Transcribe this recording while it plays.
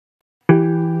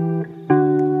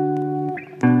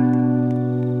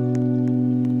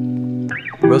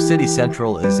City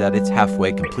Central is at its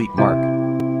halfway complete mark,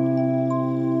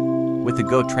 with a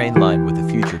GO train line with a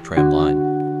future tram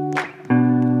line.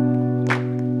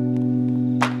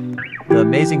 The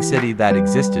amazing city that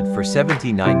existed for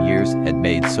 79 years had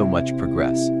made so much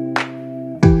progress.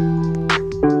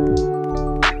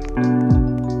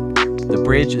 The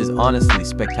bridge is honestly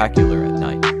spectacular at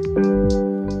night.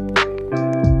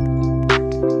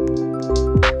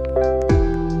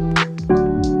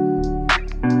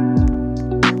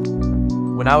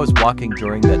 When I was walking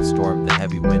during that storm, the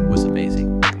heavy wind was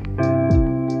amazing.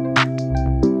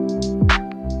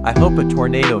 I hope a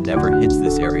tornado never hits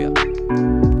this area.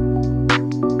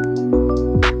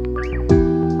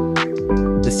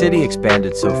 The city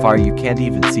expanded so far you can't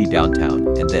even see downtown,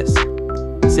 and this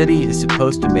city is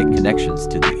supposed to make connections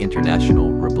to the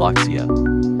international Robloxia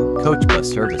coach bus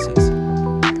services.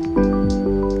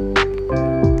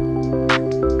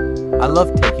 I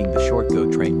love taking the short GO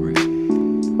train route.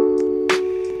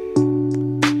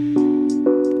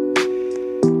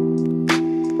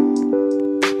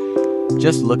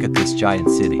 Just look at this giant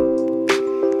city.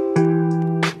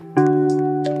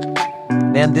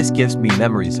 Man, this gives me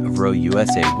memories of Row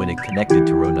USA when it connected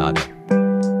to Ronada.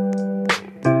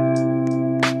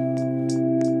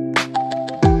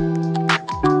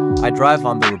 I drive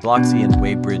on the Robloxian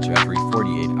Way Bridge every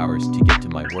 48 hours to get to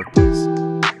my workplace.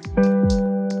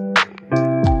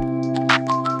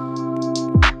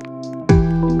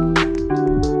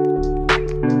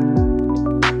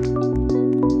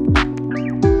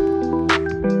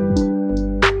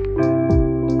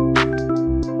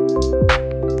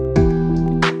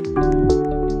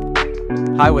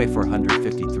 Highway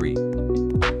 453.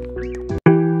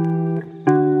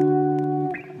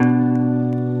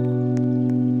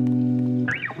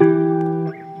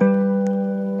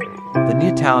 The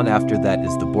new town after that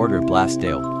is the border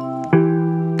Blasdale,